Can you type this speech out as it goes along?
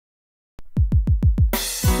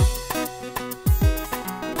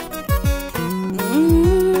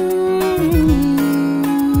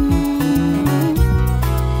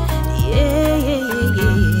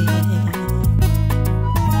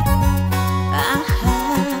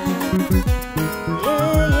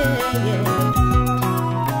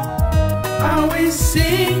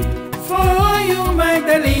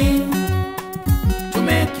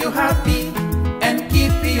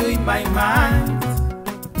my mind.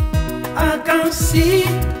 I can see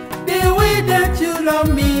the way that you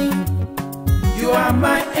love me. You are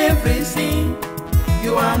my everything.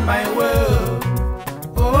 You are my world.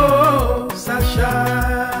 Oh, Sasha.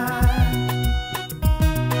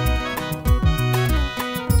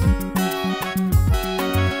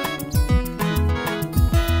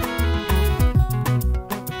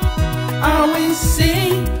 I will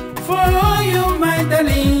sing for you, my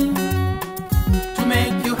darling, to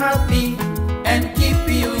make you happy and keep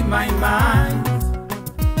you in my mind.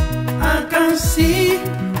 I can see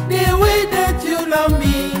the way that you love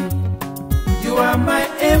me. You are my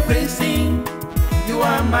everything. You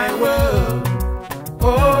are my world.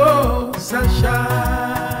 Oh, Sasha.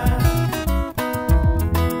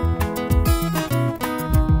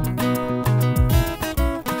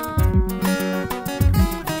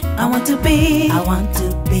 I want to be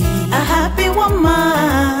a happy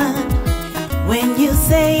woman. When you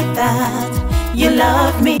say that you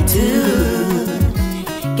love me too,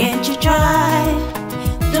 can't you try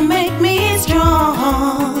to make me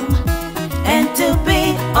strong and to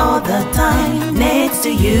be all the time next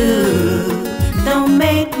to you? Don't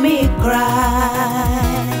make me cry.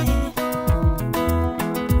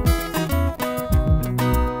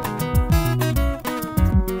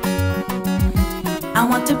 I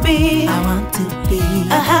want to be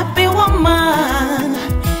a happy woman.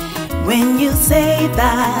 When you say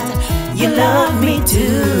that you love me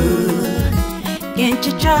too, can't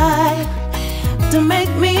you try to make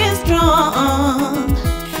me strong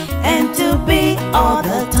and to be all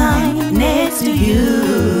the time next to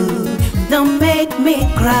you? Don't make me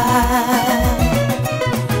cry.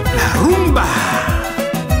 La rumba,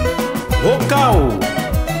 Okao.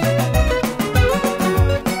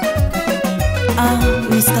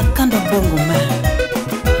 Mr. Kanda Bongo man,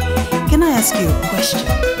 can I ask you a question?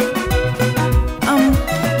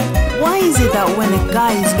 Why is it that when a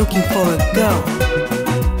guy is looking for a girl,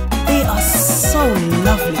 they are so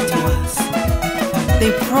lovely to us?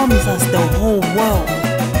 They promise us the whole world.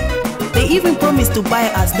 They even promise to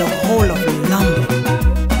buy us the whole of London.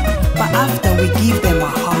 But after we give them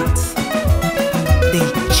our hearts, they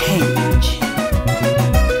change.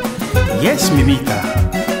 Yes, Mimitha,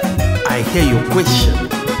 I hear your question.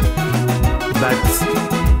 But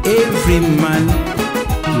every man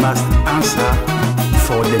must answer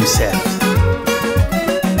for themselves.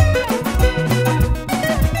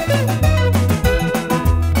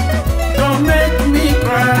 Don't make me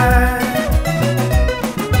cry.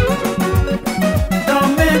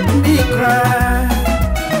 Don't make me cry.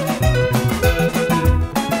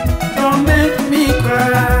 Don't make me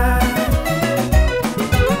cry.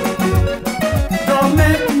 Don't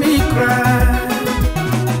make me cry.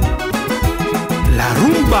 La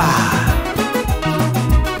rumba.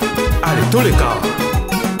 Allez, tous les gars.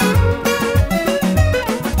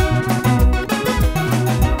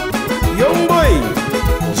 Young boy,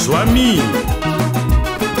 Swami.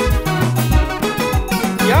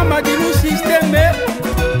 Yamadilu system,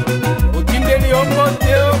 Otindeli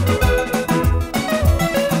Omboteo.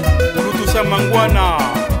 Urutusa Mangwana.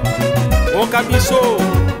 Okabiso.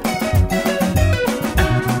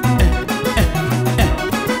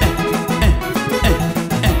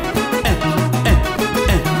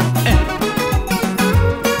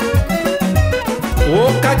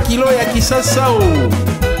 Oka kilo ya kisasa o.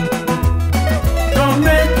 Don't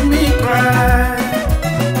make me cry.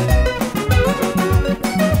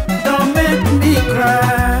 Don't make me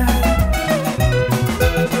cry.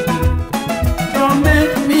 Don't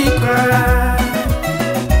make me cry.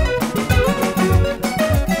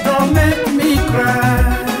 Don't make me cry.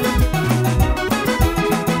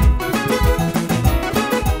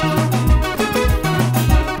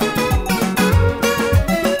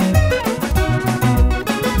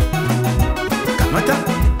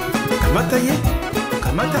 Kamata ye,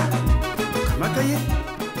 kamata ye.